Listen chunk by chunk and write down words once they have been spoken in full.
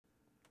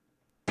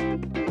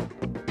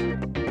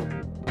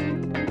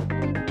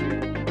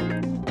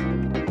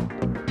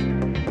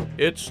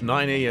It's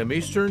 9 a.m.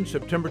 Eastern,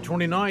 September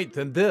 29th,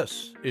 and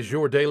this is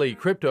your daily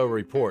crypto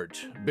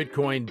report.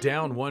 Bitcoin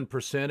down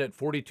 1% at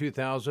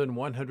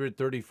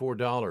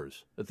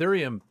 $42,134.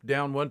 Ethereum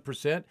down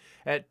 1%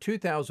 at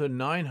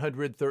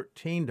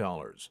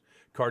 $2,913.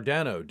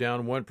 Cardano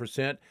down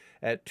 1%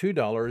 at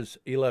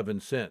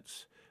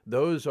 $2.11.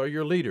 Those are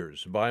your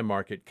leaders by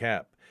market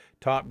cap.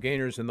 Top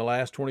gainers in the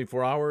last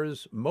 24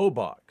 hours,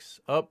 Mobox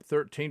up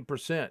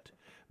 13%,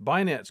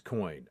 Binance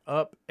Coin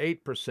up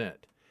 8%,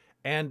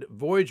 and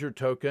Voyager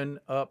token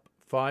up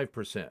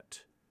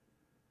 5%.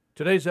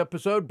 Today's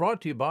episode brought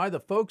to you by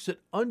the folks at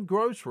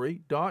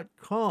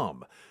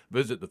ungrocery.com.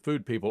 Visit the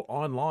food people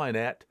online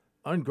at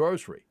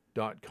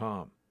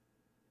ungrocery.com.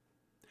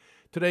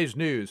 Today's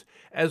news: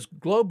 as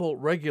global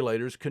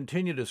regulators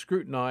continue to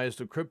scrutinize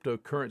the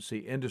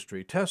cryptocurrency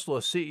industry,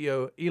 Tesla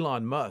CEO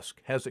Elon Musk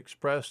has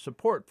expressed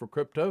support for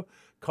crypto,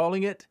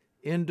 calling it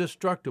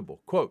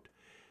indestructible. Quote,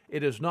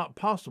 "It is not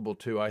possible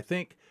to, I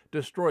think,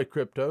 destroy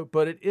crypto,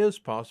 but it is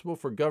possible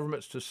for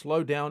governments to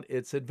slow down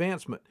its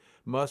advancement."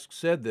 Musk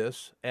said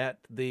this at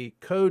the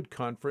Code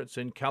Conference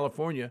in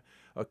California,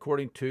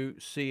 according to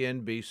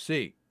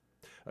CNBC.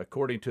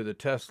 According to the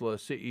Tesla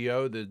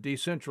CEO, the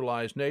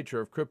decentralized nature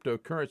of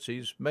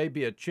cryptocurrencies may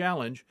be a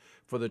challenge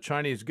for the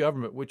Chinese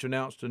government, which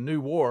announced a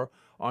new war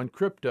on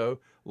crypto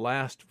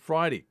last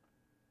Friday.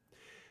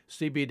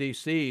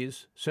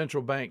 CBDCs,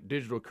 central bank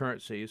digital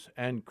currencies,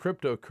 and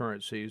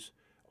cryptocurrencies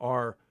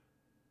are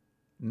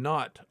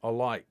not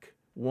alike.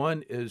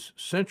 One is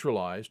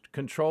centralized,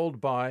 controlled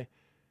by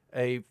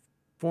a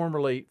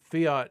formerly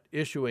fiat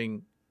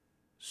issuing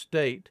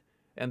state,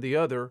 and the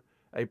other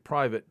a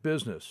private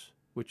business,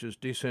 which is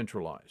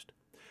decentralized.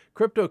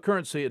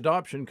 Cryptocurrency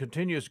adoption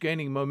continues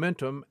gaining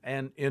momentum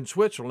and in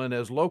Switzerland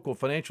as local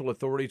financial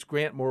authorities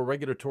grant more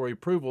regulatory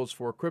approvals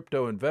for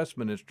crypto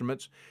investment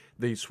instruments.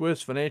 The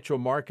Swiss Financial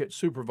Market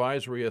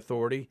Supervisory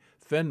Authority,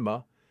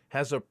 FINMA,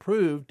 has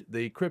approved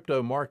the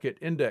Crypto Market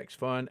Index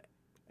Fund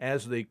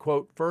as the,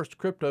 quote, first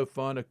crypto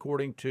fund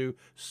according to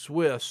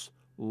Swiss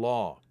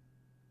law.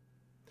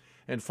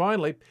 And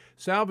finally,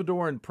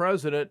 Salvadoran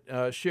president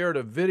shared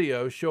a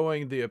video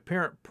showing the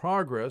apparent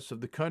progress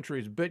of the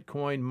country's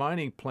Bitcoin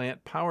mining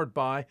plant powered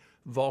by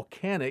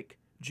volcanic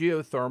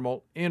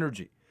geothermal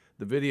energy.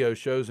 The video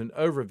shows an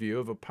overview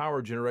of a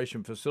power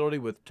generation facility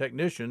with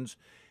technicians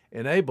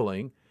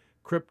enabling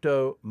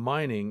crypto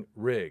mining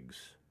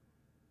rigs.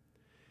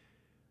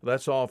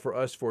 That's all for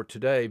us for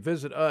today.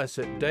 Visit us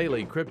at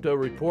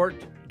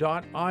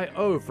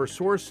dailycryptoreport.io for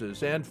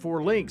sources and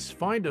for links.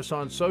 Find us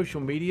on social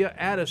media.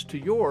 Add us to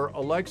your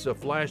Alexa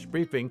Flash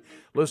Briefing.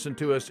 Listen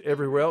to us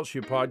everywhere else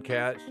you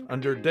podcast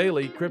under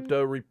Daily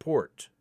Crypto Report.